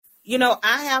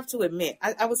I have to admit,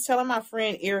 I was telling my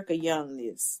friend Erica Young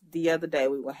this the other day.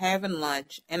 We were having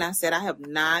lunch, and I said I have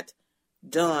not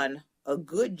done a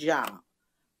good job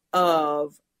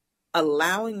of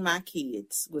allowing my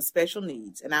kids with special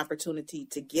needs an opportunity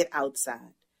to get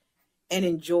outside and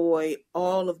enjoy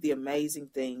all of the amazing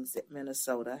things that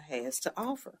Minnesota has to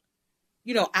offer.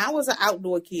 I was an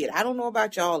outdoor kid. I don't know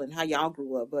about y'all and how y'all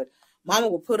grew up, but Mama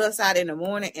would put us out in the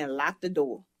morning and lock the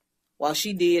door while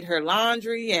she did her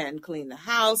laundry and cleaned the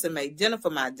house and made dinner for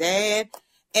my dad.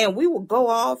 And we would go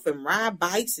off and ride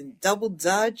bikes and double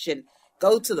dutch and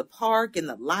go to the park and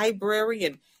the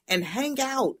library and hang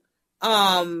out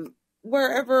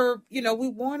wherever, we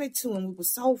wanted to. And we were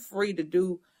so free to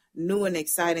do new and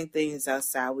exciting things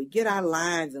outside. We get our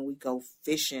lines and we go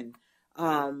fishing.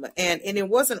 And it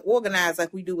wasn't organized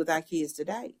like we do with our kids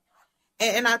today.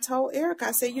 And I told Eric,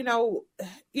 I said,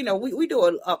 we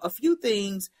do a few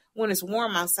things when it's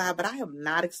warm outside, but I have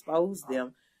not exposed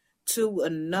them to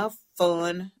enough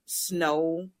fun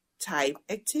snow type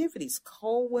activities,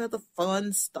 cold weather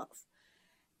fun stuff.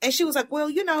 And she was like, well,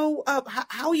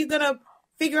 how are you going to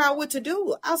figure out what to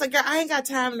do? I was like, girl, I ain't got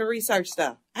time to research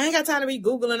stuff. I ain't got time to be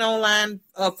Googling online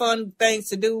fun things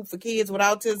to do for kids with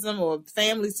autism or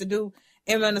families to do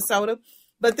in Minnesota.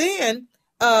 But then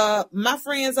my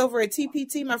friends over at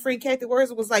TPT, my friend Kathy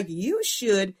Words was like, you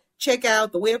should check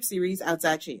out the web series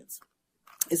Outside Chance.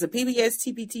 It's a PBS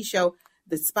TPT show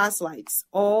that spotlights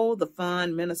all the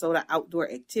fun Minnesota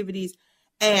outdoor activities.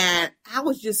 And I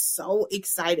was just so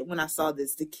excited when I saw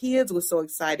this. The kids were so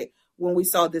excited when we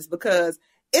saw this because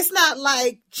it's not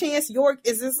like Chance York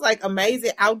is this like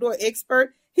amazing outdoor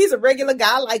expert. He's a regular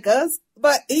guy like us,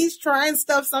 but he's trying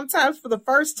stuff sometimes for the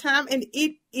first time, and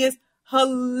it is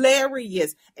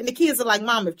hilarious. And the kids are like,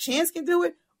 Mom, if Chance can do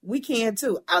it, we can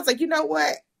too. I was like, you know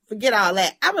what? Forget all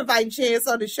that. I'm inviting Chance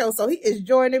on the show, so he is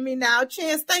joining me now.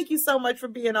 Chance, thank you so much for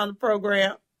being on the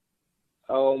program.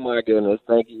 Oh, my goodness.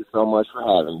 Thank you so much for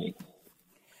having me.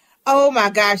 Oh, my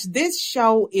gosh. This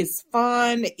show is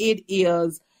fun. It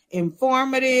is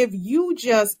informative. You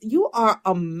are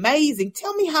amazing.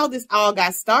 Tell me how this all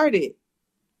got started.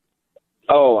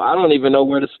 Oh, I don't even know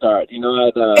where to start.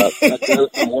 I've done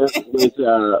some work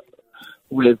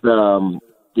with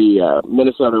the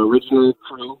Minnesota Original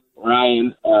crew,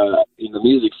 Ryan, in the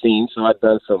music scene. So I've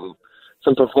done some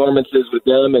performances with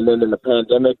them, and then in the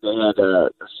pandemic, they had a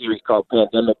series called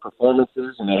Pandemic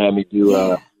Performances, and they had me do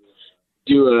a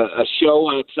show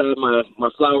outside my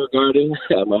flower garden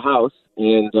at my house.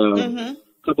 And a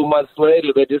couple months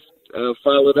later, they just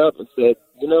followed up and said,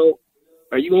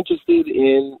 are you interested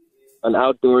in an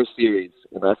outdoor series?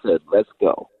 And I said, let's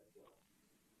go.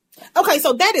 Okay,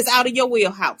 so that is out of your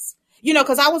wheelhouse.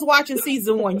 Because I was watching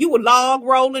season 1. You were log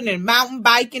rolling and mountain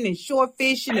biking and short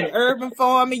fishing and urban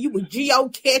farming. You were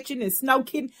geocaching and snow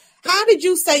kidding. How did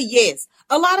you say yes?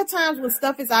 A lot of times when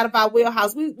stuff is out of our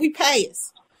wheelhouse, we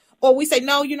pass. Or we say,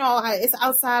 no, it's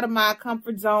outside of my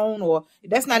comfort zone, or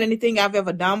that's not anything I've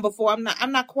ever done before.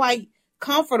 I'm not quite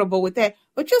comfortable with that.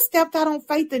 But you stepped out on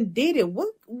faith and did it.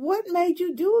 What made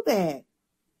you do that?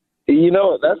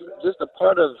 That's just a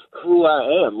part of who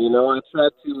I am. I try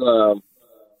to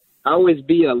always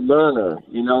be a learner,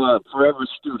 a forever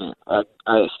student. I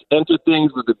enter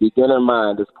things with a beginner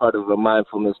mind as part of a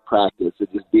mindfulness practice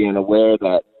of just being aware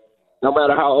that no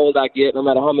matter how old I get, no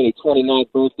matter how many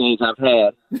 29th birthdays I've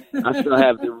had, I still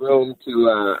have the room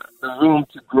to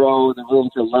grow, the room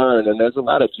to learn. And there's a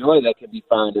lot of joy that can be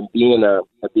found in being a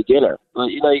beginner. But,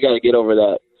 you got to get over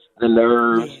that, the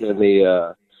nerves and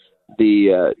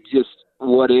the just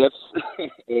what ifs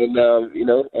and,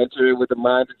 enter it with a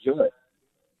mind of joy.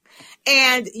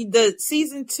 And the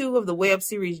season 2 of the web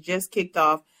series just kicked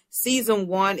off. Season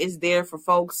 1 is there for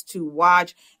folks to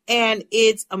watch. And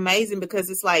it's amazing because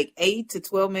it's like 8 to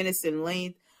 12 minutes in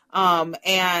length.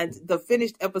 And the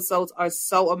finished episodes are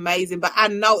so amazing. But I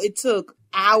know it took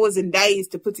hours and days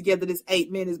to put together this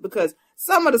 8 minutes because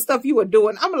some of the stuff you were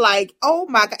doing, I'm like, oh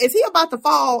my God, is he about to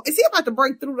fall? Is he about to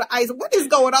break through the ice? What is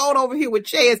going on over here with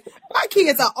Chance? My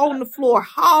kids are on the floor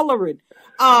hollering.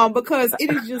 Because it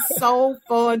is just so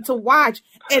fun to watch.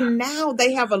 And now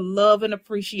they have a love and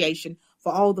appreciation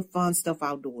for all the fun stuff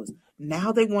outdoors.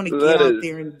 Now they want to get out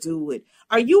there and do it.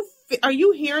 Are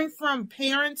you hearing from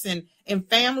parents and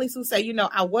families who say,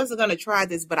 I wasn't going to try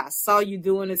this, but I saw you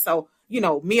doing it. So,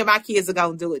 me and my kids are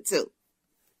going to do it too.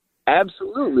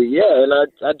 Absolutely. Yeah. And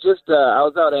I just, I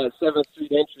was out at 7th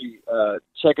Street Entry,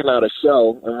 checking out a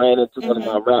show and ran into one of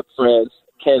my rap friends,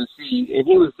 Ken C. And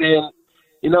he was saying,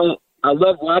 I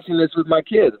love watching this with my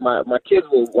kids. My kids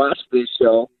will watch this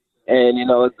show, and,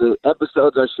 the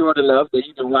episodes are short enough that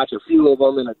you can watch a few of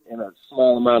them in a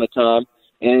small amount of time.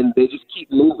 and they just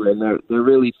keep moving. They're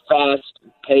really fast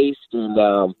paced,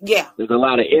 and Yeah. there's a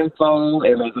lot of info,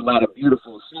 and there's a lot of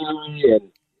beautiful scenery,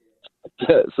 and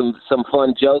some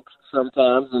fun jokes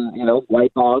sometimes, and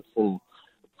white thoughts and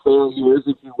failures,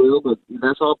 if you will. But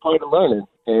that's all part of learning.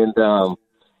 And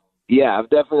yeah, I've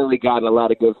definitely gotten a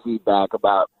lot of good feedback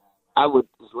about. A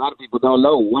lot of people don't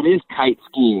know what is kite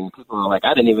skiing. People are like,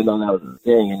 I didn't even know that was a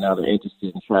thing, and now they're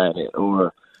interested in trying it.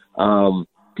 Or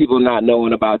people not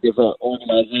knowing about different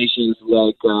organizations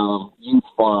like Youth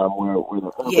Farm, where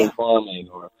the urban farming.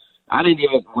 Or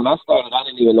when I started, I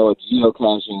didn't even know what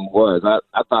geocaching was.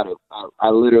 I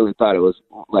literally thought it was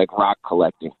like rock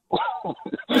collecting. But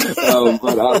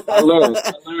I learned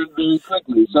very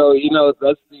quickly. So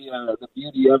that's the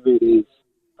beauty of it is.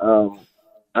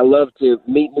 I love to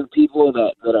meet new people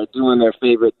that are doing their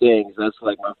favorite things. That's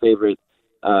like my favorite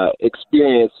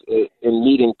experience in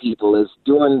meeting people is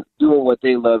doing what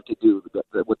they love to do,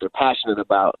 what they're passionate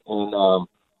about, and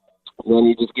then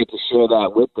you just get to share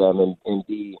that with them and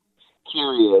be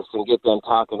curious and get them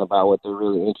talking about what they're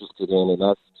really interested in, and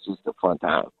that's just a fun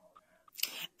time.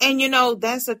 And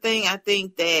that's the thing I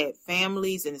think that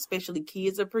families and especially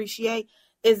kids appreciate.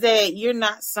 Is that you're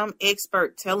not some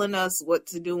expert telling us what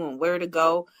to do and where to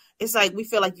go. It's like we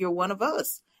feel like you're one of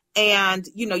us, and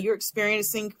you're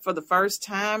experiencing for the first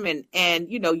time, and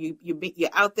you're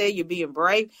out there, you're being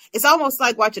brave. It's almost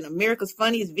like watching America's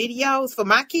Funniest Videos for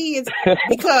my kids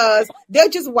because they're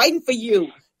just waiting for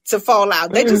you to fall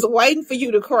out. They're just waiting for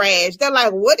you to crash. They're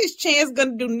like, what is Chance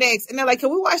going to do next? And they're like,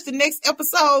 can we watch the next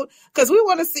episode? Because we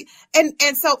want to see.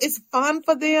 And so it's fun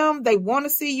for them. They want to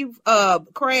see you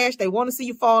crash. They want to see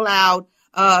you fall out.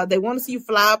 They want to see you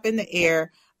fly up in the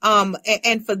air.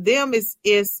 And for them, it's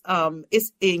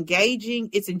engaging.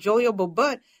 It's enjoyable,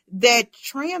 but that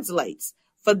translates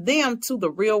for them to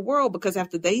the real world because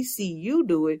after they see you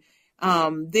do it,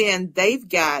 then they've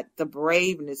got the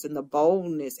braveness and the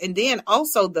boldness and then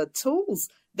also the tools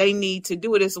they need to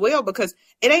do it as well, because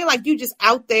it ain't like you just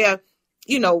out there,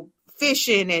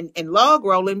 fishing and log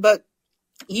rolling, but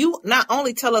you not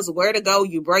only tell us where to go,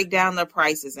 you break down the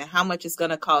prices and how much it's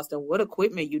going to cost and what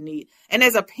equipment you need. And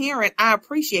as a parent, I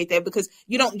appreciate that because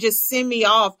you don't just send me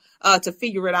off to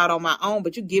figure it out on my own,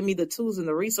 but you give me the tools and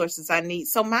the resources I need.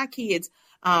 So my kids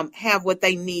have what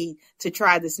they need to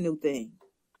try this new thing.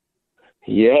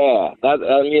 Yeah, that's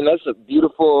a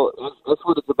beautiful, that's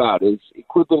what it's about, is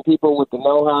equipping people with the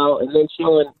know-how and then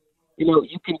showing,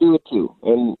 you can do it too.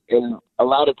 And a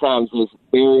lot of times there's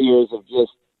barriers of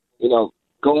just,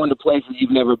 going to places you've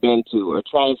never been to or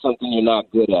trying something you're not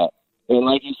good at. And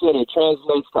like you said, it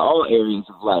translates to all areas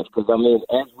of life because,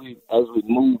 as we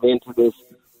move into this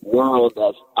world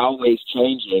that's always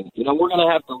changing, we're going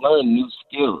to have to learn new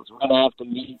skills. We're going to have to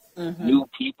meet new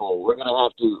people. We're going to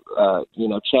have to,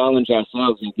 challenge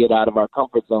ourselves and get out of our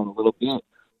comfort zone a little bit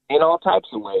in all types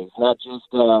of ways, not just,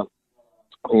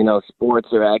 sports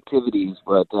or activities,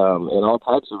 but in all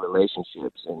types of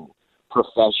relationships and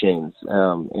professions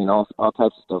and all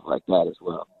types of stuff like that as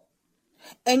well.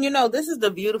 And, this is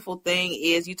the beautiful thing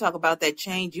is you talk about that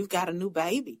change. You've got a new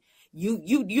baby.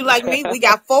 You like me, we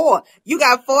got 4. You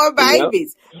got 4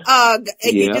 babies. Yep.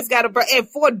 And you just got and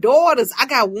 4 daughters. I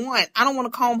got 1. I don't want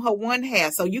to comb her one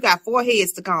hair. So you got 4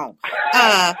 heads to comb.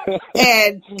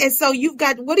 And so you've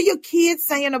got, what are your kids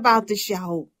saying about the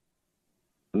show?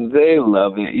 They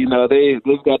love it.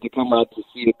 They've got to come out to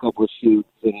see a couple of shoots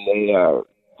and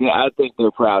I think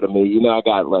they're proud of me. I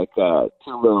got like 2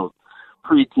 little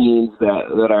preteens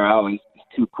that are always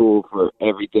too cool for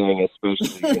everything,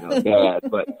 especially, dad.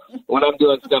 But when I'm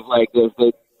doing stuff like this,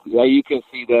 you can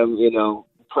see them,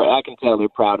 I can tell they're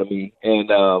proud of me. And,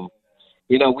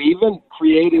 we even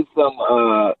created some,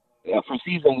 for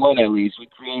season 1 at least, we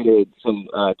created some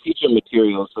teacher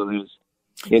material. So there's,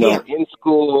 in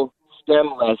school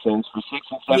STEM lessons for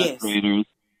 6th and 7th graders.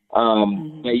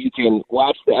 That you can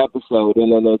watch the episode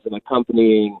and then there's an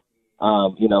accompanying,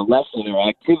 lesson or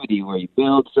activity where you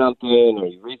build something or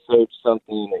you research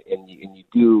something and you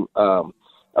do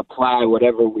apply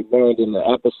whatever we learned in the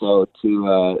episode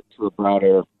to a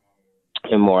broader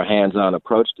and more hands-on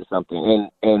approach to something.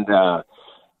 And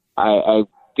I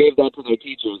gave that to their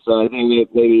teachers, so I think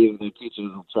maybe even their teachers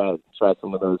will try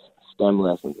some of those STEM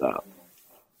lessons out.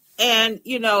 And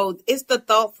it's the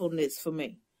thoughtfulness for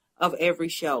me of every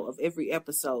show, of every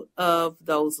episode, of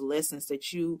those lessons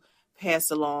that you pass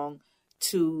along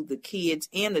to the kids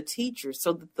and the teachers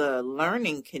so that the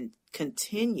learning can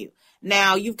continue.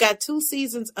 Now, you've got 2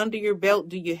 seasons under your belt.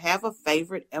 Do you have a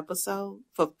favorite episode?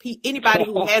 For anybody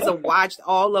who hasn't watched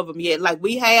all of them yet, like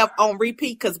we have on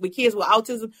repeat, because with kids with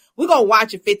autism, we're going to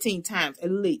watch it 15 times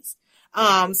at least.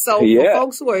 So for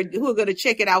folks who are going to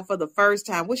check it out for the first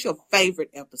time, what's your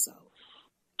favorite episode?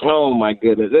 Oh my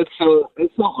goodness, it's so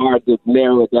hard to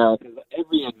narrow it down because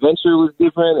every adventure was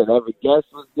different and every guest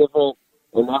was different,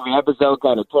 and every episode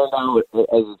kind of turned out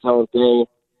as its own thing.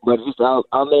 But just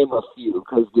I'll name a few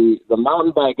because the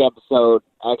mountain bike episode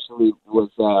actually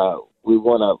was we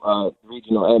won a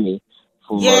regional Emmy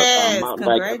for mountain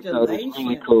bike episode. It's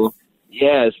really cool.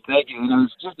 Yes, thank you. And it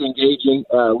was just engaging,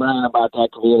 learning about that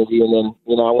community, and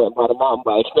then I went and bought a mountain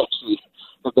bike actually.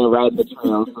 I've been riding the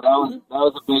trails, so that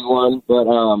was a big one. But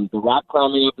the rock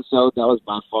climbing episode, that was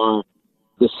by far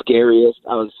the scariest.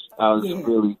 I was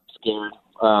really scared.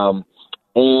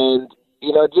 And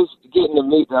just getting to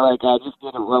meet, I just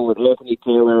did a run with Anthony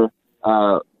Taylor,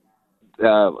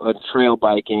 trail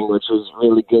biking, which was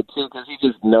really good too, because he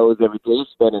just knows everything.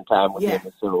 He's spending time with him,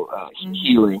 and so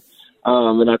healing.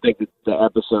 And I think that the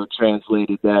episode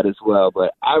translated that as well.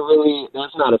 But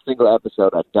there's not a single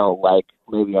episode I don't like.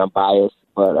 Maybe I'm biased,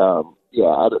 but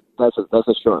that's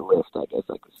a short list, I guess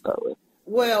I could start with.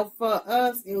 Well, for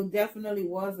us, it definitely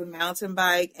was a mountain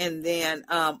bike, and then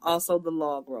also the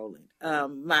log rolling.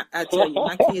 I tell you,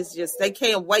 my kids they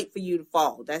can't wait for you to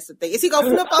fall. That's the thing. Is he gonna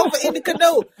flip over in the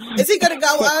canoe? Is he gonna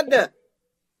go under?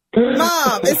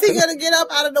 Mom, is he gonna get up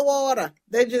out of the water?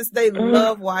 They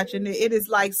love watching it. It is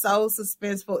like so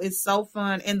suspenseful. It's so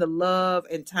fun, and the love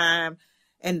and time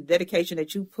and dedication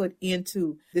that you put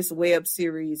into this web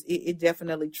series, it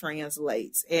definitely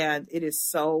translates, and it is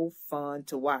so fun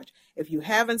to watch. If you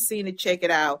haven't seen it, check it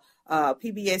out.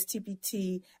 PBS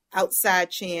TPT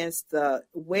Outside Chance, the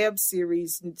web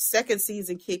series, second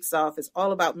season kicks off. It's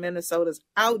all about Minnesota's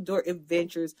outdoor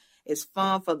adventures. It's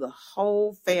fun for the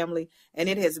whole family, and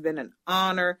it has been an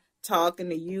honor talking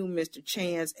to you, Mr.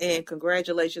 Chance, and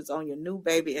congratulations on your new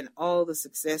baby and all the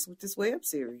success with this web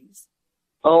series.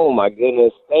 Oh my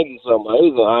goodness, thank you so much.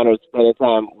 It was an honor spending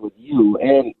time with you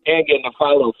and getting to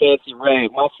follow Fancy Ray.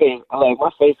 My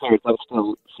face hurts. I'm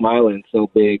still smiling so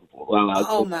big while I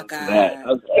was listening to that. I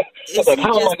was like,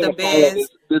 how am I going to follow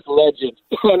this legend?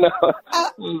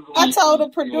 I told the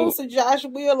producer, Josh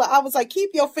Wheeler, I was like,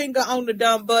 keep your finger on the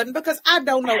dumb button because I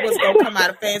don't know what's going to come out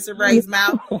of Fancy Ray's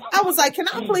mouth. I was like, can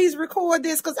I please record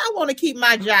this? Because I want to keep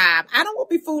my job. I don't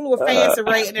want to be fooling with Fancy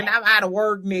Ray and then I'm out of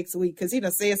work next week because he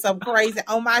done said something crazy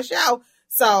on my show.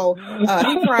 So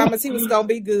he promised he was going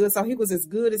to be good. So he was as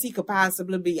good as he could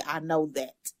possibly be. I know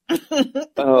that.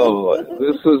 Oh,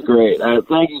 this was great.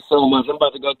 Thank you so much. I'm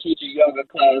about to go teach a yoga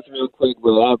class real quick,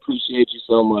 but I appreciate you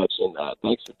so much. And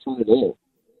thanks for tuning in.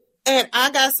 And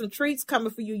I got some treats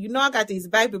coming for you. You know I got these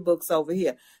baby books over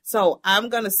here. So I'm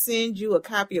going to send you a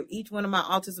copy of each one of my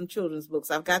autism children's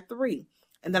books. I've got 3.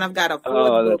 And then I've got a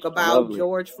 4th book about lovely.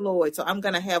 George Floyd. So I'm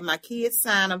going to have my kids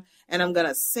sign them, and I'm going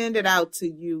to send it out to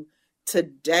you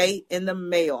today in the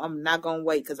mail. I'm not going to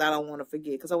wait because I don't want to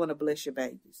forget because I want to bless your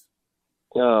babies.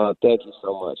 Oh, thank you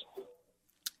so much.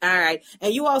 All right.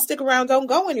 And you all stick around. Don't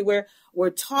go anywhere. We're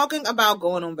talking about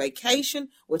going on vacation.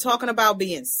 We're talking about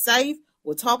being safe.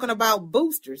 We're talking about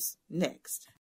boosters next.